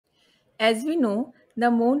As we know,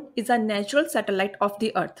 the moon is a natural satellite of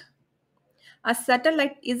the Earth. A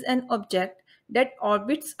satellite is an object that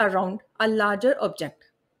orbits around a larger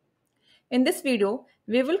object. In this video,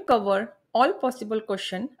 we will cover all possible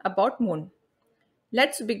questions about moon.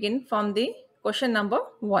 Let's begin from the question number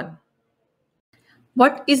 1.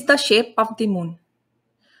 What is the shape of the moon?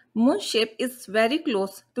 Moon shape is very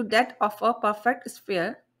close to that of a perfect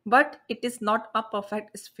sphere, but it is not a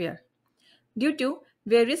perfect sphere due to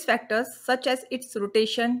various factors such as its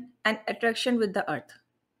rotation and attraction with the Earth.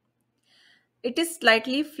 It is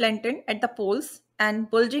slightly flattened at the poles and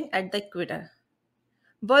bulging at the equator.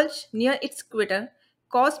 Bulge near its equator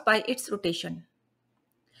caused by its rotation.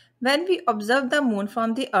 When we observe the moon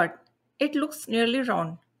from the Earth, it looks nearly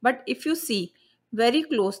round, but if you see very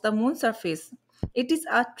close the moon surface, it is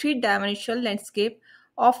a three-dimensional landscape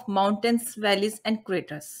of mountains, valleys, and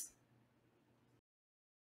craters.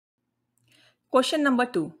 Question number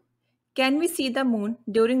 2. Can we see the moon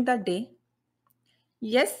during the day?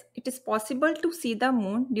 Yes, it is possible to see the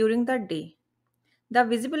moon during the day. The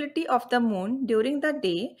visibility of the moon during the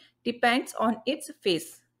day depends on its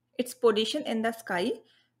phase, its position in the sky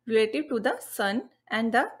relative to the sun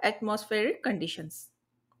and the atmospheric conditions.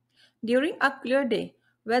 During a clear day,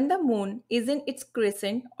 when the moon is in its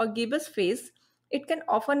crescent or gibbous phase, it can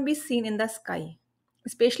often be seen in the sky,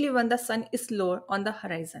 especially when the sun is lower on the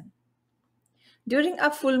horizon. During a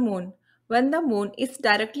full moon, when the moon is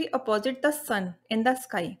directly opposite the sun in the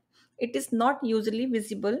sky, it is not usually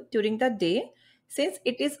visible during the day since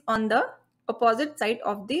it is on the opposite side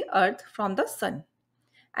of the earth from the sun,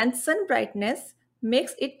 and sun brightness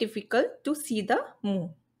makes it difficult to see the moon.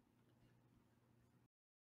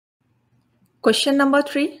 Question number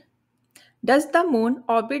 3. Does the moon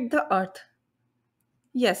orbit the earth?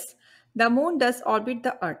 Yes, the moon does orbit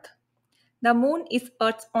the earth. The moon is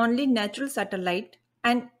Earth's only natural satellite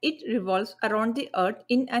and it revolves around the earth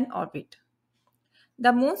in an orbit.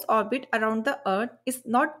 The moon's orbit around the earth is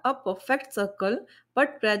not a perfect circle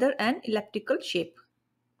but rather an elliptical shape.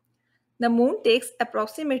 The moon takes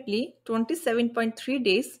approximately 27.3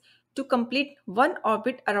 days to complete one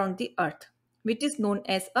orbit around the earth, which is known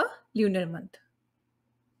as a lunar month.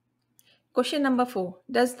 Question number 4.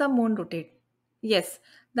 Does the moon rotate? Yes,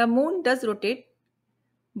 the moon does rotate,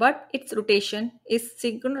 but its rotation is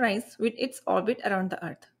synchronized with its orbit around the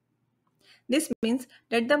earth. This means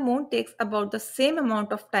that the moon takes about the same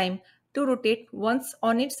amount of time to rotate once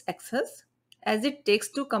on its axis as it takes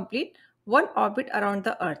to complete one orbit around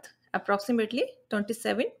the earth, approximately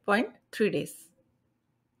 27.3 days.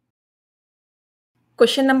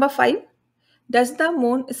 Question number 5. Does the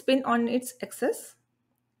moon spin on its axis?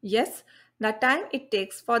 Yes, the time it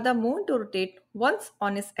takes for the moon to rotate once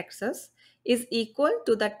on its axis is equal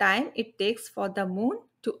to the time it takes for the moon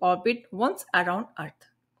to orbit once around Earth.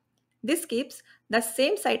 This keeps the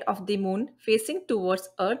same side of the moon facing towards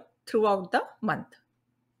Earth throughout the month.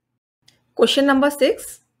 Question number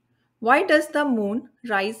 6. Why does the moon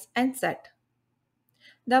rise and set?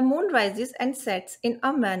 The moon rises and sets in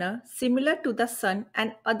a manner similar to the sun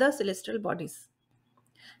and other celestial bodies.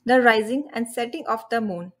 The rising and setting of the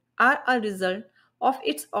moon are a result of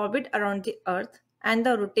its orbit around the earth and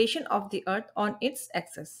the rotation of the earth on its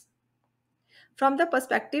axis. From the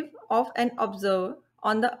perspective of an observer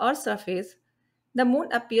on the earth's surface, the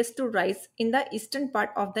moon appears to rise in the eastern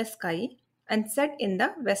part of the sky and set in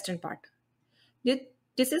the western part.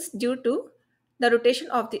 This is due to the rotation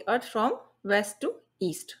of the earth from west to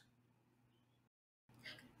east.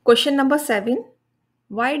 Question number 7.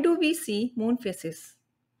 Why do we see moon phases?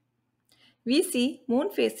 We see moon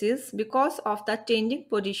phases because of the changing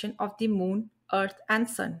position of the moon, earth, and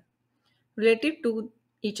sun relative to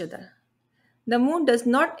each other. The moon does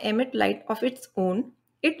not emit light of its own,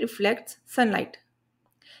 it reflects sunlight.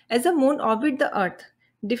 As the moon orbits the earth,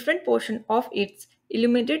 different portions of its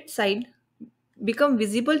illuminated side become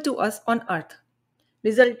visible to us on earth,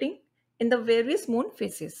 resulting in the various moon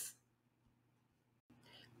phases.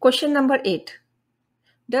 Question number 8.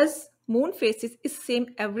 Does moon phases is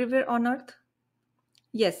same everywhere on earth?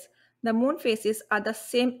 Yes, the moon phases are the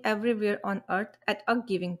same everywhere on earth at a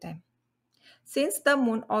given time. Since the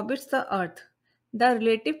moon orbits the earth, the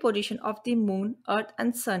relative position of the moon, earth,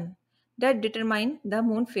 and sun that determine the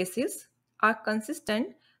moon phases are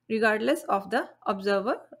consistent regardless of the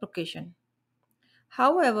observer location.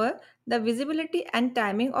 However, the visibility and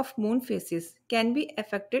timing of moon phases can be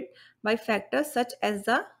affected by factors such as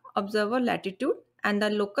the observer latitude and the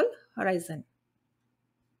local horizon.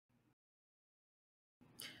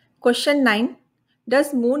 Question 9.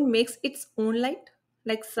 Does moon makes its own light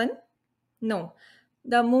like sun? No,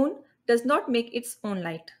 the moon does not make its own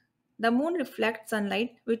light. The moon reflects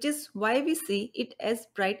sunlight, which is why we see it as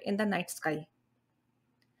bright in the night sky.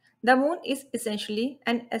 The moon is essentially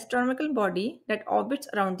an astronomical body that orbits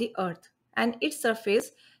around the earth, and its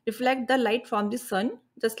surface reflects the light from the sun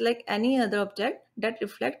just like any other object that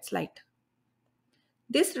reflects light.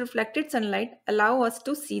 This reflected sunlight allows us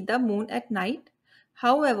to see the moon at night.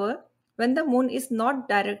 However, when the moon is not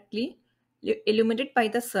directly illuminated by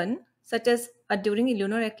the sun, such as during a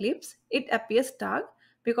lunar eclipse, it appears dark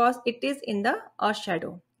because it is in the earth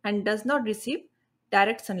shadow and does not receive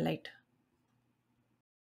direct sunlight.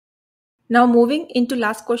 Now moving into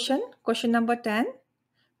last question, question number 10.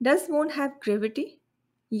 Does moon have gravity?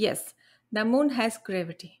 Yes, the moon has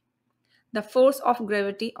gravity. The force of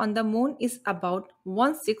gravity on the moon is about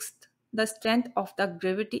one-sixth the strength of the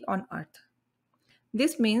gravity on Earth.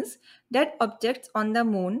 This means that objects on the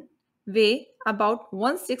moon weigh about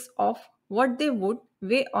one-sixth of what they would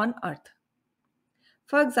weigh on Earth.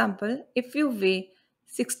 For example, if you weigh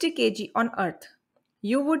 60 kg on Earth,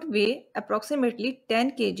 you would weigh approximately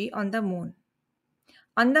 10 kg on the moon.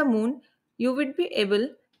 On the moon, you would be able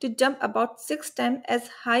to jump about 6 times as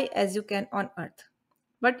high as you can on Earth,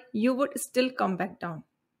 but you would still come back down.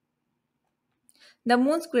 The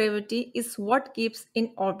moon's gravity is what keeps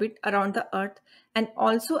in orbit around the Earth and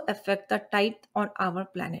also affect the tide on our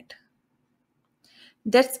planet.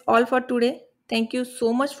 That's all for today. Thank you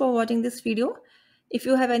so much for watching this video. If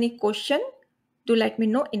you have any question, do let me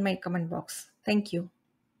know in my comment box. Thank you.